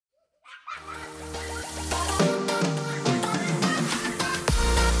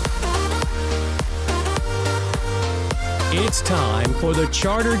It's time for the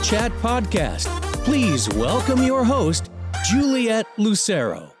Charter Chat Podcast. Please welcome your host, Juliet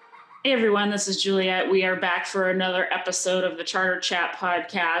Lucero. Hey everyone, this is Juliet. We are back for another episode of the Charter Chat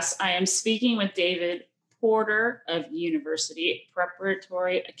Podcast. I am speaking with David Porter of University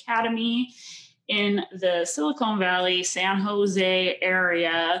Preparatory Academy in the Silicon Valley, San Jose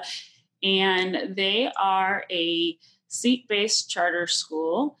area. And they are a seat-based charter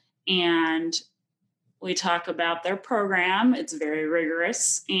school, and we talk about their program. It's very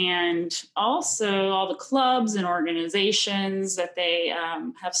rigorous, and also all the clubs and organizations that they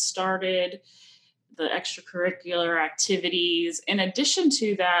have started, the extracurricular activities. In addition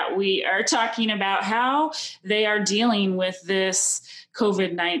to that, we are talking about how they are dealing with this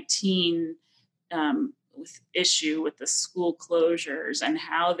COVID-19 issue with the school closures, and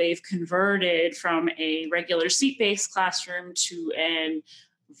how they've converted from a regular seat-based classroom to a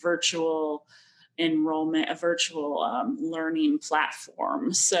virtual enrollment, a virtual learning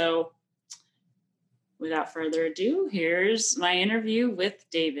platform. So without further ado, here's my interview with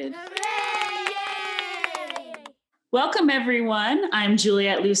David. Hooray! Welcome, everyone. I'm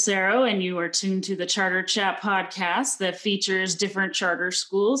Juliet Lucero, and you are tuned to the Charter Chat Podcast that features different charter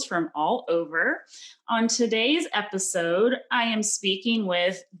schools from all over. On today's episode, I am speaking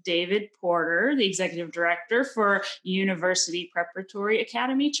with David Porter, the Executive Director for University Preparatory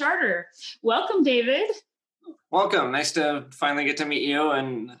Academy Charter. Welcome, David. Welcome. Nice to finally get to meet you,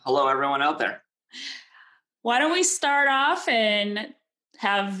 and hello, everyone out there. Why don't we start off and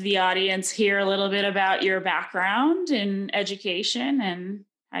have the audience hear a little bit about your background in education and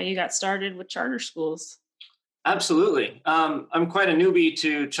how you got started with charter schools? Absolutely. I'm quite a newbie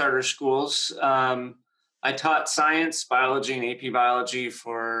to charter schools. I taught science, biology, and AP biology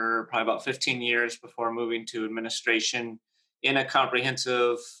for probably about 15 years before moving to administration in a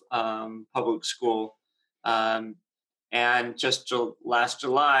comprehensive public school. And just last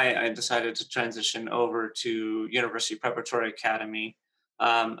July, I decided to transition over to University Preparatory Academy.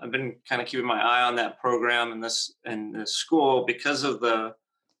 I've been kind of keeping my eye on that program and this school because of the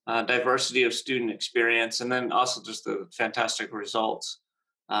diversity of student experience, and then also just the fantastic results.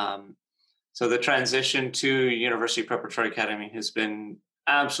 So the transition to University Preparatory Academy has been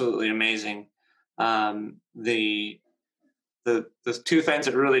absolutely amazing. The two things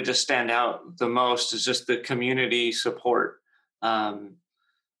that really just stand out the most is just the community support. The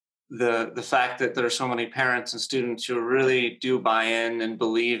fact that there are so many parents and students who really do buy in and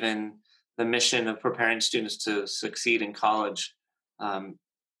believe in the mission of preparing students to succeed in college.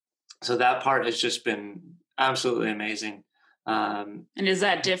 So that part has just been absolutely amazing. And is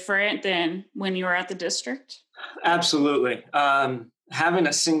that different than when you were at the district? Absolutely. Having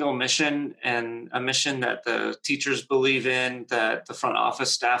a single mission, and a mission that the teachers believe in, that the front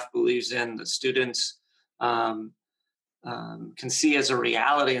office staff believes in, that students can see as a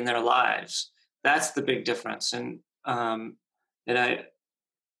reality in their lives. That's the big difference. And I,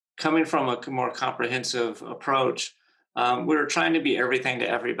 coming from a more comprehensive approach, we were trying to be everything to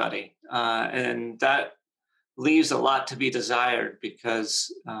everybody. And that leaves a lot to be desired,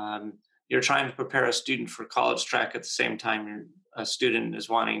 because you're trying to prepare a student for college track at the same time a student is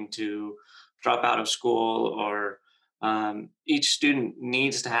wanting to drop out of school, or each student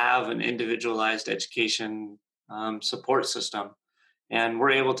needs to have an individualized education support system. And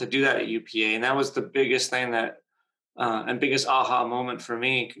we're able to do that at UPA. And that was the biggest thing and biggest aha moment for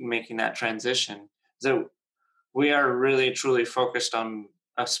me making that transition, is that we are really, truly focused on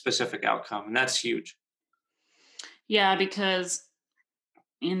a specific outcome. And that's huge. Yeah, because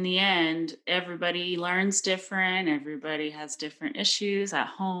in the end, everybody learns different. Everybody has different issues at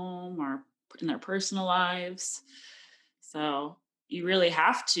home or in their personal lives. So you really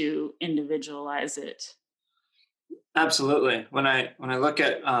have to individualize it. Absolutely. When I look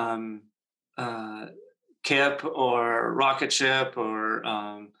at KIPP or Rocket Ship, or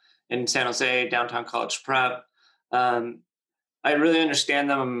in San Jose, Downtown College Prep, I really understand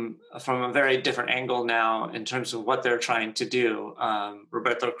them from a very different angle now in terms of what they're trying to do.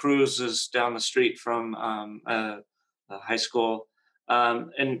 Roberto Cruz is down the street from a high school.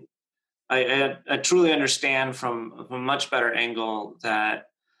 And I truly understand from a much better angle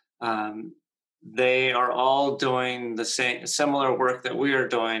that they are all doing the similar work that we are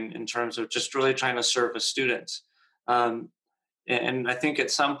doing in terms of just really trying to serve as students. And I think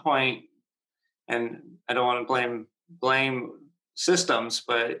at some point, and I don't want to blame systems,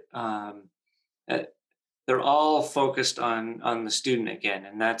 but they're all focused on the student again.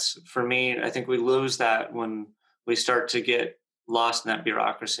 And that's, for me, I think we lose that when we start to get lost in that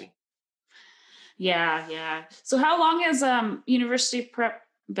bureaucracy. Yeah. So how long has University Prep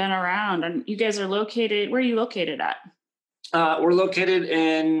been around? And you guys are located, where are you located at? We're located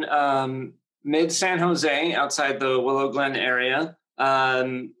in mid San Jose, outside the Willow Glen area.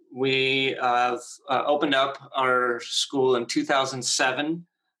 We have opened up our school in 2007,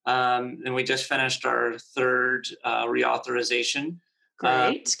 and we just finished our third reauthorization.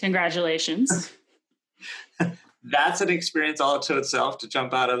 Great. Congratulations. That's an experience all to itself, to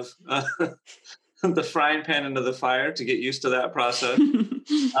jump out of the frying pan into the fire, to get used to that process.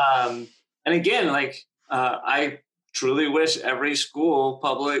 And again, I truly wish every school,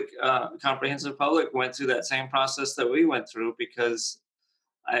 public, comprehensive public, went through that same process that we went through, because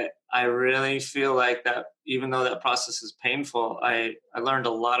I really feel like that, even though that process is painful, I learned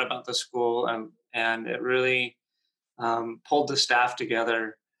a lot about the school, and it really pulled the staff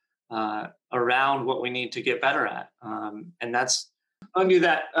together around what we need to get better at. And that's, I'll do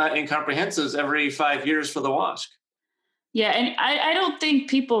that in comprehensives every 5 years for the WASC. Yeah, and I don't think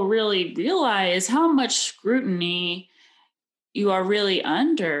people really realize how much scrutiny you are really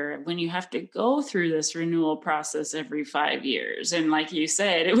under when you have to go through this renewal process every 5 years. And like you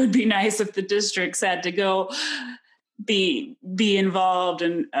said, it would be nice if the districts had to go be involved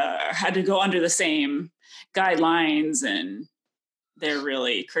and had to go under the same guidelines, and they're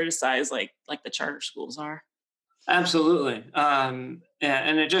really criticized like the charter schools are. Absolutely. And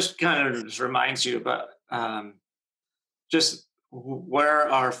it just kind of just reminds you about just where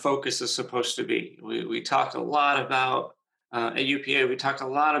our focus is supposed to be. We talked a lot about, at UPA, we talked a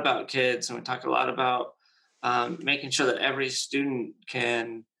lot about kids, and we talked a lot about making sure that every student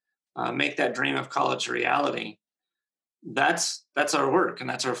can make that dream of college a reality. That's our work, and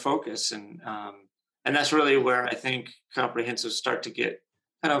that's our focus. And that's really where I think comprehensives start to get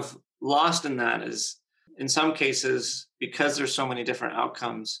kind of lost in that, is in some cases, because there's so many different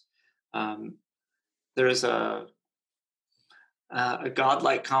outcomes, there's a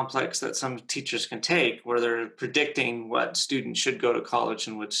godlike complex that some teachers can take, where they're predicting what students should go to college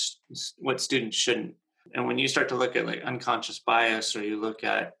and what students shouldn't. And when you start to look at like unconscious bias, or you look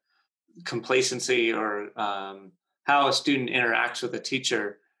at complacency, or how a student interacts with a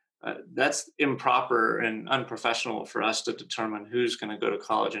teacher, that's improper and unprofessional for us to determine who's going to go to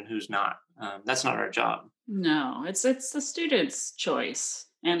college and who's not. That's not our job. No, it's the student's choice.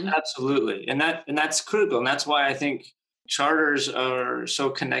 And absolutely. And that's critical. And that's why I think charters are so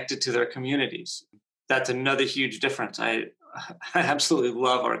connected to their communities. That's another huge difference. I absolutely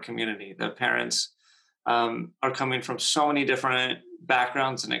love our community. The parents are coming from so many different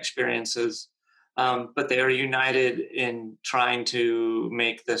backgrounds and experiences, but they are united in trying to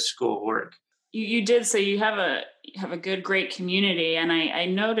make this school work. You did say you have a great community, and I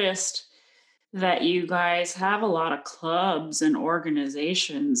noticed that you guys have a lot of clubs and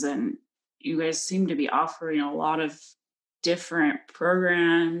organizations, and you guys seem to be offering a lot of different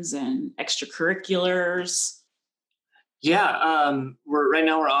programs and extracurriculars. Yeah, we're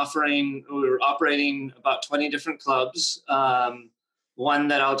operating about 20 different clubs. One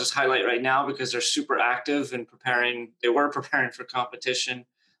that I'll just highlight right now, because they're super active and they were preparing for competition,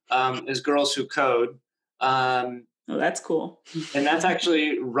 is Girls Who Code. Oh, that's cool. And that's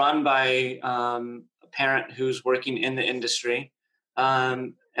actually run by a parent who's working in the industry.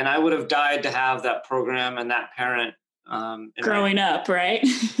 And I would have died to have that program and that parent growing up, right?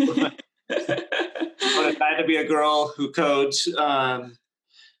 But I had to be a girl who codes, and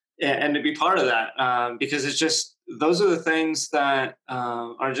to be part of that, because it's just, those are the things that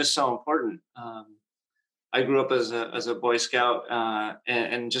are just so important. I grew up as a Boy Scout,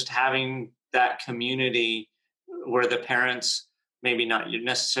 and just having that community where the parents, maybe not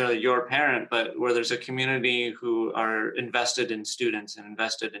necessarily your parent, but where there's a community who are invested in students and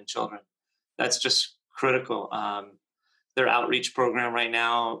invested in children. That's just critical. Their outreach program right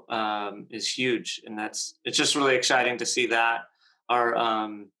now is huge, and it's just really exciting to see that. Our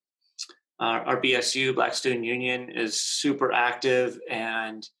BSU, Black Student Union, is super active,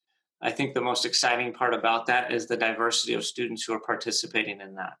 and I think the most exciting part about that is the diversity of students who are participating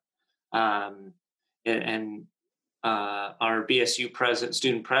in that. And our BSU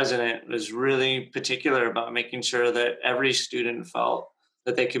student president was really particular about making sure that every student felt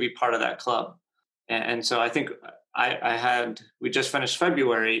that they could be part of that club. And so I think we just finished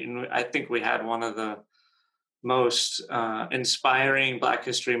February, and I think we had one of the most inspiring Black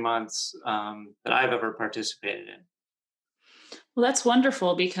History Months that I've ever participated in. Well, that's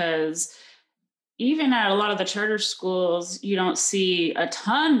wonderful, because even at a lot of the charter schools, you don't see a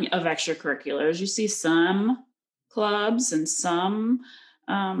ton of extracurriculars. You see some clubs and some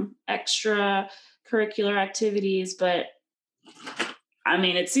extracurricular activities, but I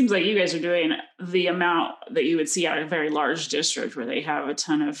mean, it seems like you guys are doing the amount that you would see at a very large district where they have a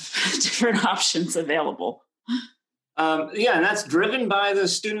ton of different options available. Yeah, and that's driven by the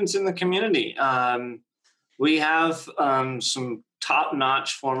students in the community. We have some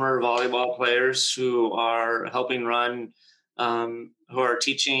top-notch former volleyball players who are helping run, who are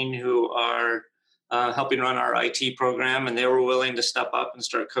teaching, who are helping run our IT program, and they were willing to step up and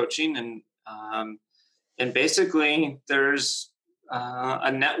start coaching. And basically, there's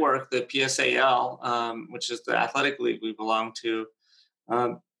a network, the PSAL, which is the athletic league we belong to,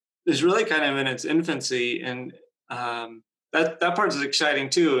 is really kind of in its infancy, and that part is exciting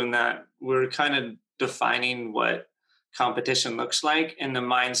too, in that we're kind of defining what competition looks like in the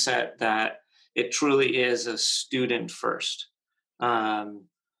mindset that it truly is a student first. Um,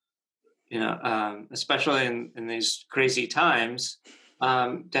 Especially in these crazy times,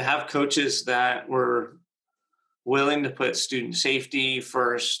 to have coaches that were willing to put student safety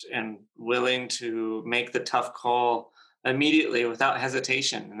first and willing to make the tough call immediately without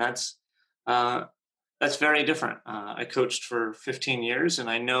hesitation. And that's very different. I coached for 15 years, and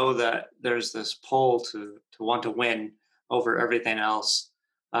I know that there's this pull to want to win over everything else.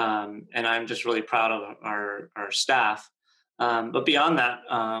 And I'm just really proud of our staff. But beyond that,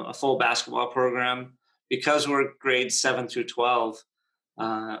 a full basketball program, because we're grades 7 through 12,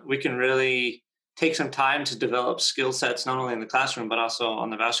 we can really take some time to develop skill sets, not only in the classroom, but also on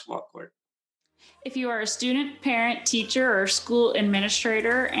the basketball court. If you are a student, parent, teacher, or school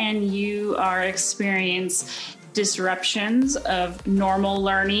administrator, and you are experiencing disruptions of normal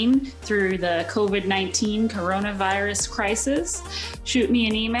learning through the COVID-19 coronavirus crisis, shoot me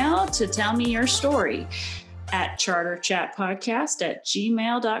an email to tell me your story at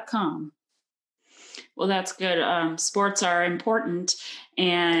charterchatpodcast@gmail.com. Well, that's good. Sports are important.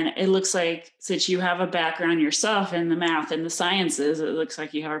 And it looks like, since you have a background yourself in the math and the sciences, it looks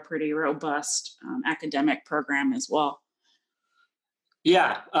like you have a pretty robust academic program as well.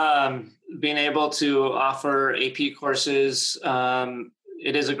 Yeah. Being able to offer AP courses,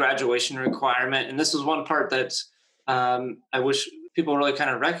 it is a graduation requirement. And this is one part that I wish people really kind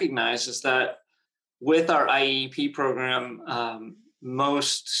of recognize, is that with our IEP program,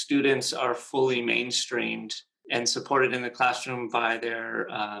 most students are fully mainstreamed and supported in the classroom by their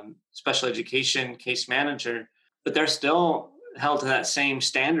special education case manager, but they're still held to that same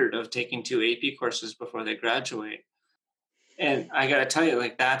standard of taking 2 AP courses before they graduate. And I got to tell you,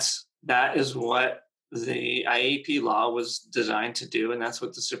 that is what the IEP law was designed to do, and that's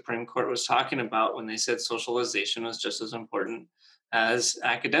what the Supreme Court was talking about when they said socialization was just as important as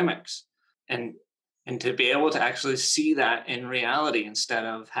academics. And to be able to actually see that in reality, instead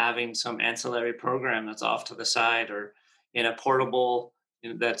of having some ancillary program that's off to the side or in a portable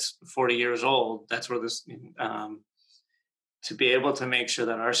that's 40 years old, that's where this, to be able to make sure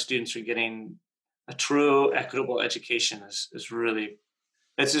that our students are getting a true equitable education is really,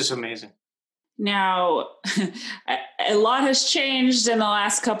 it's just amazing. Now, a lot has changed in the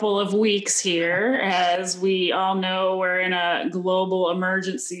last couple of weeks here. As we all know, we're in a global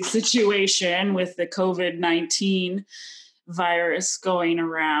emergency situation with the COVID-19 virus going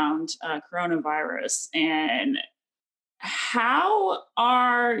around, coronavirus. And how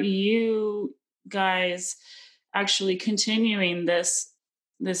are you guys actually continuing this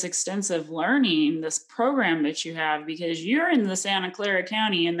extensive learning, this program that you have? Because you're in the Santa Clara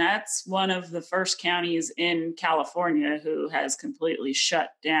County, and that's one of the first counties in California who has completely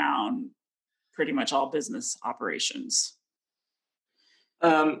shut down pretty much all business operations.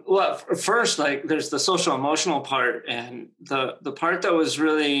 Well, first, there's the social emotional part, and the part that was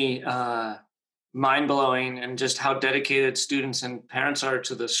really mind blowing, and just how dedicated students and parents are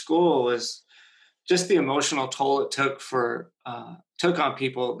to the school, was just the emotional toll it took on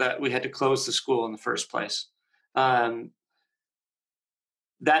people that we had to close the school in the first place. That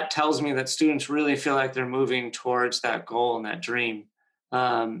tells me that students really feel like they're moving towards that goal and that dream.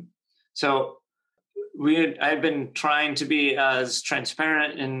 So I've been trying to be as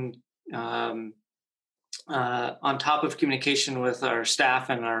transparent and on top of communication with our staff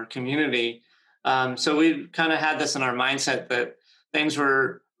and our community. So we kind of had this in our mindset that things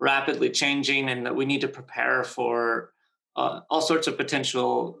were rapidly changing and that we need to prepare for all sorts of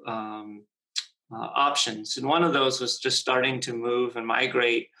potential options. And one of those was just starting to move and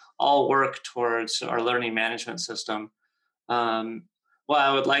migrate all work towards our learning management system. Well,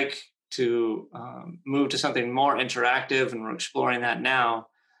 I would like to move to something more interactive, and we're exploring that now.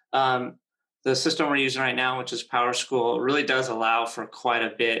 The system we're using right now, which is PowerSchool, really does allow for quite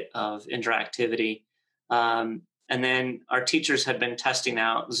a bit of interactivity. And then our teachers had been testing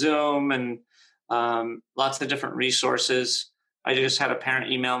out Zoom and lots of different resources. I just had a parent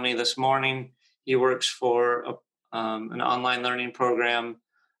email me this morning. He works for an online learning program,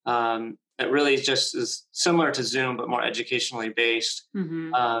 and that really just is similar to Zoom, but more educationally based.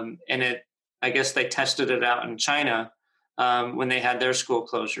 Mm-hmm. I guess they tested it out in China when they had their school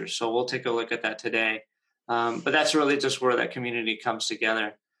closures. So we'll take a look at that today. But that's really just where that community comes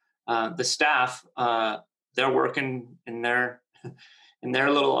together. The staff, they're working in their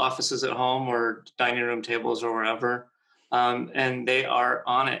little offices at home or dining room tables or wherever. And they are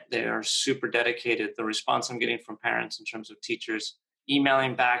on it. They are super dedicated. The response I'm getting from parents in terms of teachers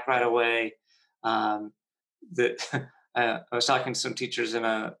emailing back right away. I was talking to some teachers in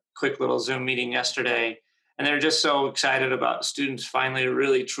a quick little Zoom meeting yesterday, and they're just so excited about students finally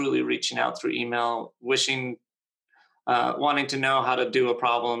really, truly reaching out through email, wanting to know how to do a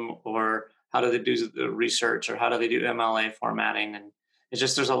problem, or how do they do the research, or how do they do MLA formatting. And it's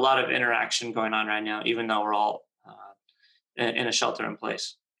just, there's a lot of interaction going on right now, even though we're all in a shelter in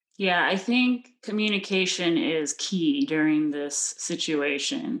place. Yeah, I think communication is key during this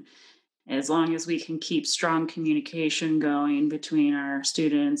situation. As long as we can keep strong communication going between our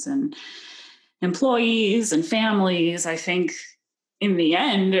students and employees and families, I think in the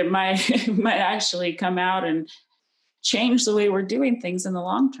end, it might actually come out and change the way we're doing things in the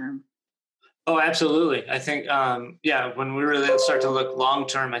long term. Oh, absolutely. I think, when we really start to look long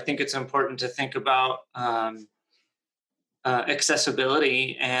term, I think it's important to think about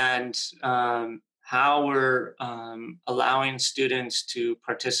accessibility and how we're allowing students to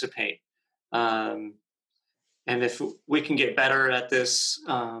participate. And if we can get better at this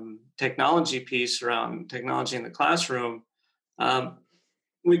technology piece around technology in the classroom,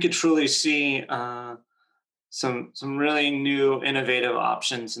 we could truly see some really new innovative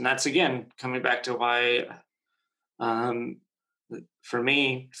options. And that's, again, coming back to why, for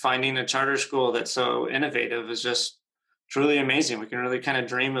me, finding a charter school that's so innovative is just truly amazing. We can really kind of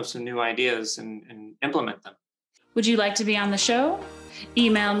dream of some new ideas and implement them. Would you like to be on the show?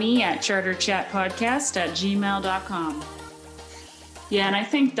 Email me at charterchatpodcast@gmail.com. Yeah, and I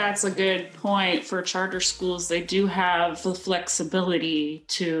think that's a good point for charter schools. They do have the flexibility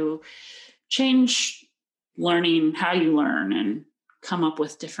to change learning, how you learn, and come up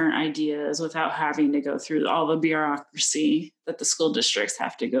with different ideas without having to go through all the bureaucracy that the school districts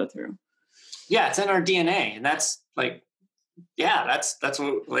have to go through. Yeah, it's in our DNA. And that's like, that's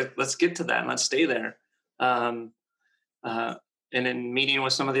what, like, let's get to that and let's stay there. And in meeting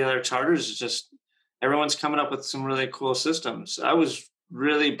with some of the other charters, it's just everyone's coming up with some really cool systems. I was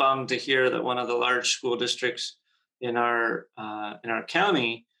really bummed to hear that one of the large school districts in our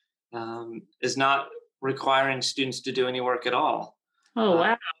county is not requiring students to do any work at all. Oh,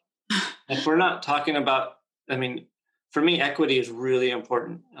 wow. If we're not talking about, for me, equity is really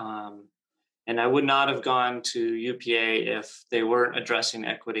important. And I would not have gone to UPA if they weren't addressing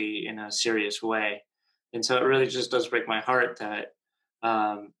equity in a serious way. And so it really just does break my heart that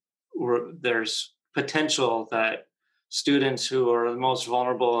there's potential that students who are the most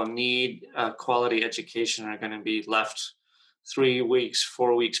vulnerable and need quality education are going to be left 3 weeks,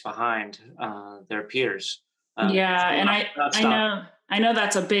 4 weeks behind their peers. And I know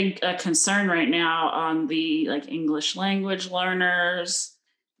that's a big concern right now on the English language learners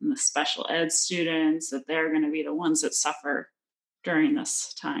and the special ed students, that they're going to be the ones that suffer during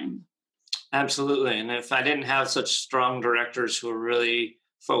this time. Absolutely. And if I didn't have such strong directors who are really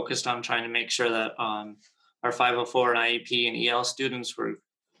focused on trying to make sure that our 504 and IEP and EL students were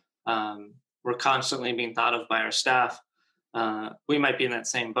constantly being thought of by our staff, we might be in that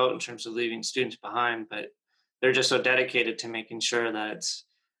same boat in terms of leaving students behind, but they're just so dedicated to making sure that it's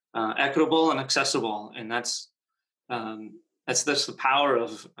equitable and accessible. And that's the power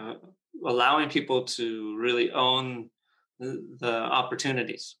of allowing people to really own the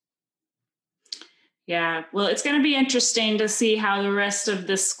opportunities. Yeah, well, it's going to be interesting to see how the rest of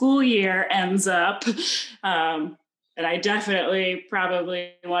the school year ends up. And I definitely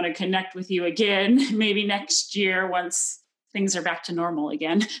probably want to connect with you again, maybe next year once things are back to normal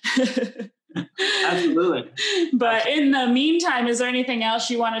again. Absolutely. But in the meantime, is there anything else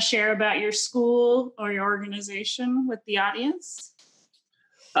you want to share about your school or your organization with the audience?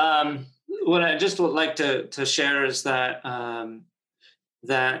 What I just would like to share is that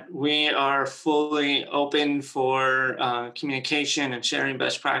that we are fully open for communication and sharing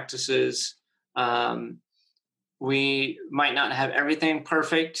best practices. We might not have everything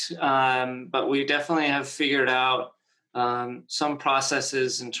perfect, but we definitely have figured out some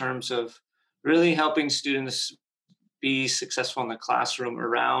processes in terms of really helping students be successful in the classroom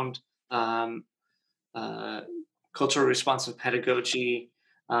around culturally responsive pedagogy.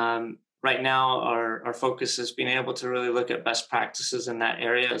 Right now, our focus is being able to really look at best practices in that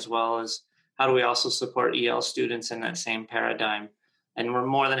area, as well as how do we also support EL students in that same paradigm. And we're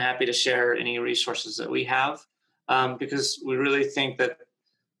more than happy to share any resources that we have, because we really think that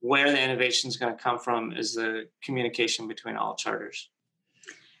where the innovation is going to come from is the communication between all charters.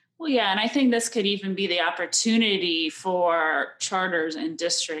 Well, yeah, and I think this could even be the opportunity for charters and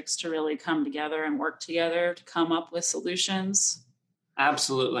districts to really come together and work together to come up with solutions.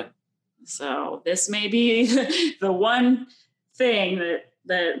 Absolutely. So this may be the one thing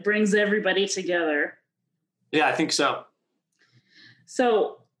that brings everybody together. Yeah, I think so.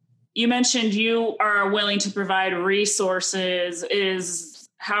 So you mentioned you are willing to provide resources.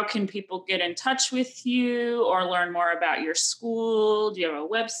 How can people get in touch with you or learn more about your school? Do you have a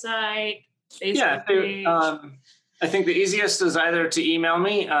website, Facebook page? I think the easiest is either to email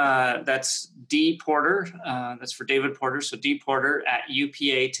me. That's D Porter. That's for David Porter. So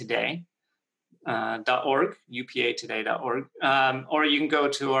dporter@upatoday.org, upatoday.org. Or you can go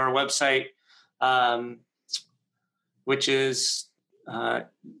to our website, which is upasv.org.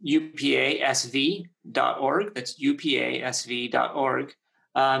 That's upasv.org.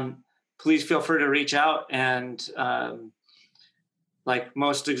 Please feel free to reach out, and like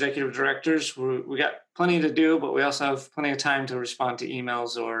most executive directors, we got plenty to do, but we also have plenty of time to respond to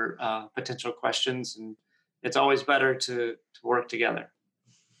emails or potential questions, and it's always better to work together.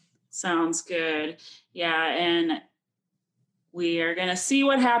 Sounds good. Yeah, and we are going to see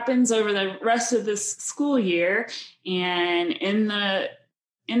what happens over the rest of this school year, and in the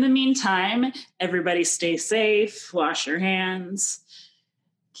meantime, everybody stay safe, wash your hands,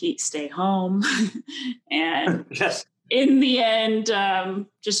 stay home. And yes, in the end,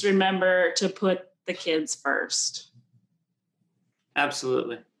 just remember to put the kids first.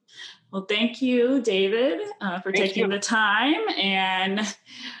 Absolutely. Well, thank you, David, for taking the time, and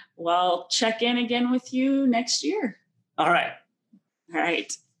we'll check in again with you next year. All right.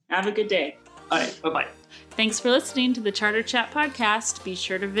 Have a good day. All right. Bye-bye. Thanks for listening to the Charter Chat Podcast. Be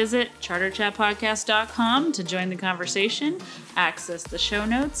sure to visit charterchatpodcast.com to join the conversation, access the show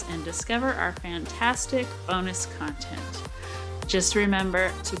notes, and discover our fantastic bonus content. Just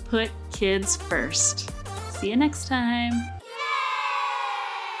remember to put kids first. See you next time.